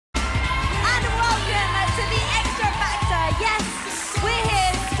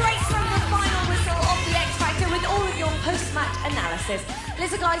glasses.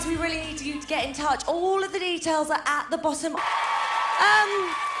 Listen, guys, we really need you to get in touch. All of the details are at the bottom.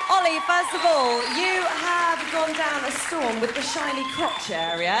 Ollie, first of all, you have gone down a storm with the shiny crotch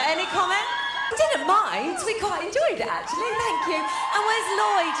area. Any comment? Didn't mind. We quite enjoyed it, actually. Thank you. And where's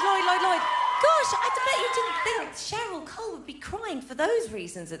Lloyd? Lloyd. Gosh, I bet you didn't think Cheryl Cole would be crying for those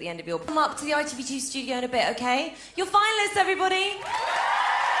reasons at the end of your... Come up to the ITV2 studio in a bit, OK? Your finalists, everybody.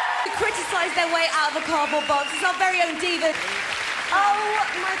 Who criticised their way out of a cardboard box. It's our very own diva. Oh,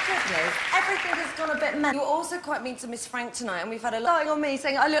 my goodness. Everything has gone a bit mad. You were also quite mean to Miss Frank tonight, and we've had a lying on me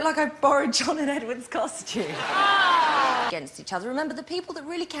saying I look like I borrowed John and Edward's costume. Oh. Against each other. Remember, the people that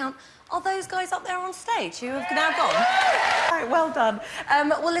really count are those guys up there on stage who have now gone. Right, well done.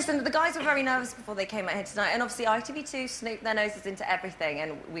 Well, listen, the guys were very nervous before they came out here tonight, and obviously ITV2 snooped their noses into everything,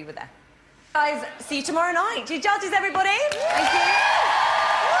 and we were there. Guys, see you tomorrow night. You judges, everybody. Thank you.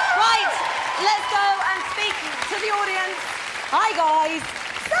 Right, let's go and speak to the audience. Hi, guys.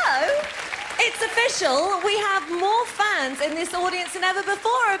 So, it's official. We have more fans in this audience than ever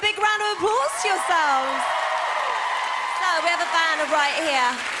before. A big round of applause to yourselves. So, we have a fan right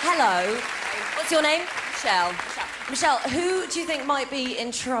here. Hello. What's your name? Michelle. Michelle, who do you think might be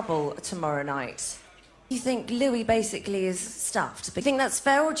in trouble tomorrow night? Do you think Louis basically is stuffed? Do you think that's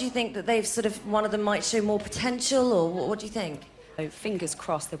fair, or do you think that they've sort of... one of them might show more potential, or what do you think? So, fingers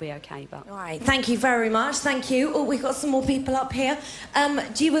crossed they'll be OK, but... All right, thank you very much, thank you. Oh, we've got some more people up here.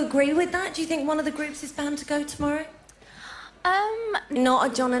 Do you agree with that? Do you think one of the groups is bound to go tomorrow?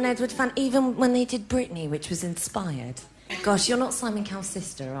 Not a John and Edward fan, even when they did Britney, which was inspired. Gosh, you're not Simon Cowell's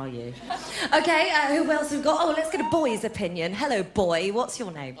sister, are you? OK, who else have we got? Oh, let's get a boy's opinion. Hello, boy. What's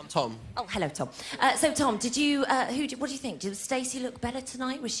your name? I'm Tom. Oh, hello, Tom. So, Tom, did you... what do you think? Did Stacey look better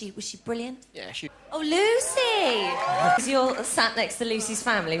tonight? Was she brilliant? Yeah, she... Oh, Lucy! You're sat next to Lucy's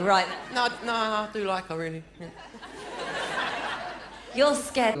family, right? No, I do like her, really. Yeah. You're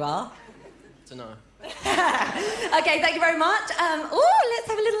scared, you are? I don't know. OK, thank you very much. Oh, let's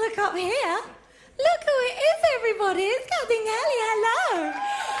have a little look up here. Look who it is, everybody. It's Captain Kelly. Hello.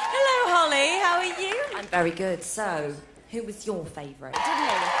 Hello, Holly. How are you? I'm very good. So, who was your favourite?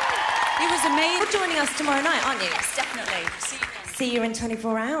 He was amazing. You're joining us tomorrow night, aren't you? Yes, definitely. See you in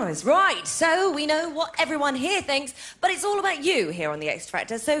 24 hours. Right, so we know what everyone here thinks, but it's all about you here on The X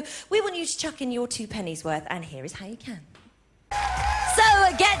Factor. So we want you to chuck in your 2 pennies worth, and here is how you can. So,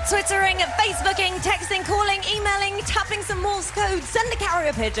 get twittering, Facebooking, texting, calling, emailing, tapping some Morse code, send a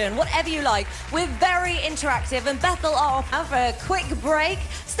carrier pigeon, whatever you like. We're very interactive, and Bethel are off now for a quick break.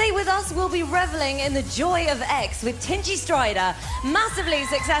 Stay with us, we'll be revelling in the joy of X with Tingy Strider, massively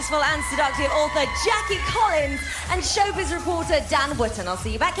successful and seductive author Jackie Collins, and showbiz reporter Dan Wootton. I'll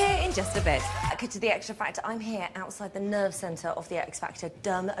see you back here in just a bit. Back to the X Factor. I'm here outside the nerve centre of the X Factor,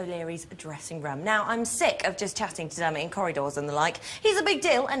 Dermot O'Leary's dressing room. Now, I'm sick of just chatting to Dermot in corridors and the like. He's a big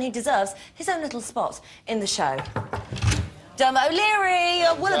deal, and he deserves his own little spot in the show. Dermot O'Leary,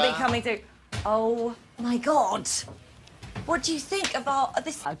 Willoughby coming through. Oh, my God. What do you think about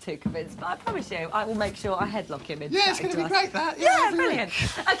this? I'm too convinced, but I promise you, I will make sure I headlock him in. Yeah, it's going to be great, that. Yeah, brilliant.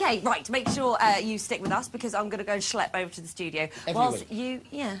 OK, right, make sure you stick with us, because I'm going to go and schlep over to the studio. Every week. You...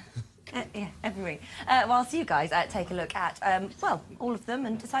 Yeah. Yeah, every week. Whilst you guys take a look at, well, all of them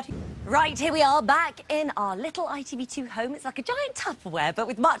and decide who... Right, here we are, back in our little ITV2 home. It's like a giant Tupperware, but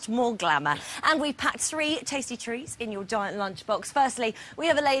with much more glamour. And we've packed 3 tasty treats in your giant lunchbox. Firstly, we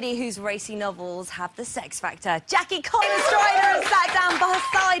have a lady whose racy novels have the sex factor. Jackie Collins Strider has sat down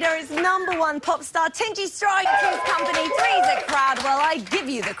beside her is #1 pop star Tingy Strider. King's Company, 3's a crowd. Well, I give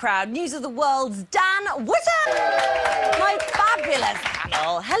you the crowd. News of the World's Dan Wootton. My fabulous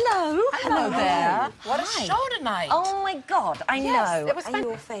panel. Hello. Hello there. What a show tonight. Oh, my God, I know. It was Are you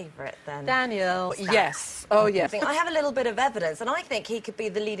your favourite, then? Daniel. Yes. Oh, yes. I have a little bit of evidence, and I think he could be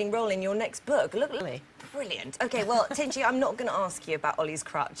the leading role in your next book. Look at me. Brilliant. OK, well, Tingy, I'm not going to ask you about Ollie's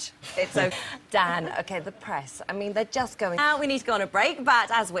crutch. It's so... Dan, OK, the press. I mean, they're just going... Now we need to go on a break, but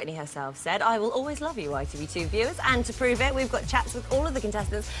as Whitney herself said, I will always love you, ITV2 viewers. And to prove it, we've got chats with all of the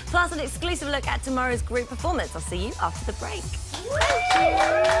contestants, plus an exclusive look at tomorrow's group performance. I'll see you after the break. Welcome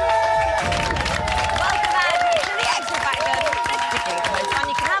back to the X Factor. The most fun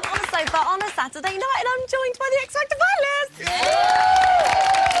you can have on a sofa on a Saturday night, and I'm joined by the X Factor finalists.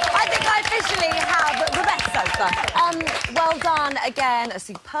 I think I officially have the best sofa. Well done again, a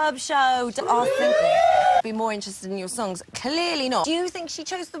superb show. Be more interested in your songs. Clearly not. Do you think she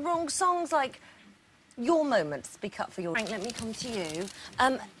chose the wrong songs? Like, your moment. Speak up for your... Frank, let me come to you.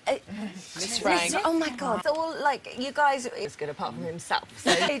 Miss Frank. Oh, my God. It's all, like, you guys... It's good apart from himself.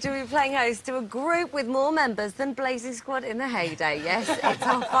 So. To be playing host to a group with more members than Blazing Squad in the heyday. Yes, it's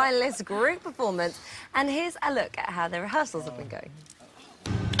our finalist group performance. And here's a look at how the rehearsals have been going.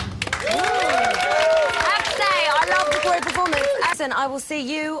 I have to say, I love the group performance. Listen, I will see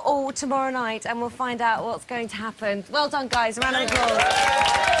you all tomorrow night and we'll find out what's going to happen. Well done, guys. A round of applause.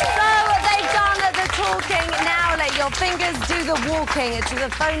 So, they've done the talking. Now let your fingers do the walking to the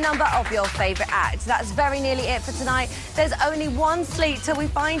phone number of your favourite act. That's very nearly it for tonight. There's only one sleep till we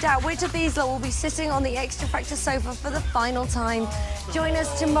find out which of these lot will be sitting on the extra practice sofa for the final time. Join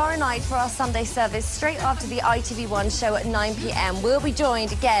us tomorrow night for our Sunday service straight after the ITV1 show at 9 p.m. We'll be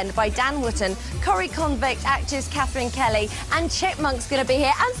joined again by Dan Wootton, Corrie Convict, actress Catherine Kelly, and Chipmunk's going to be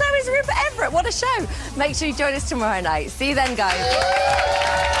here, and so is Rupert Everett. What a show. Make sure you join us tomorrow night. See you then,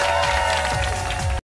 guys.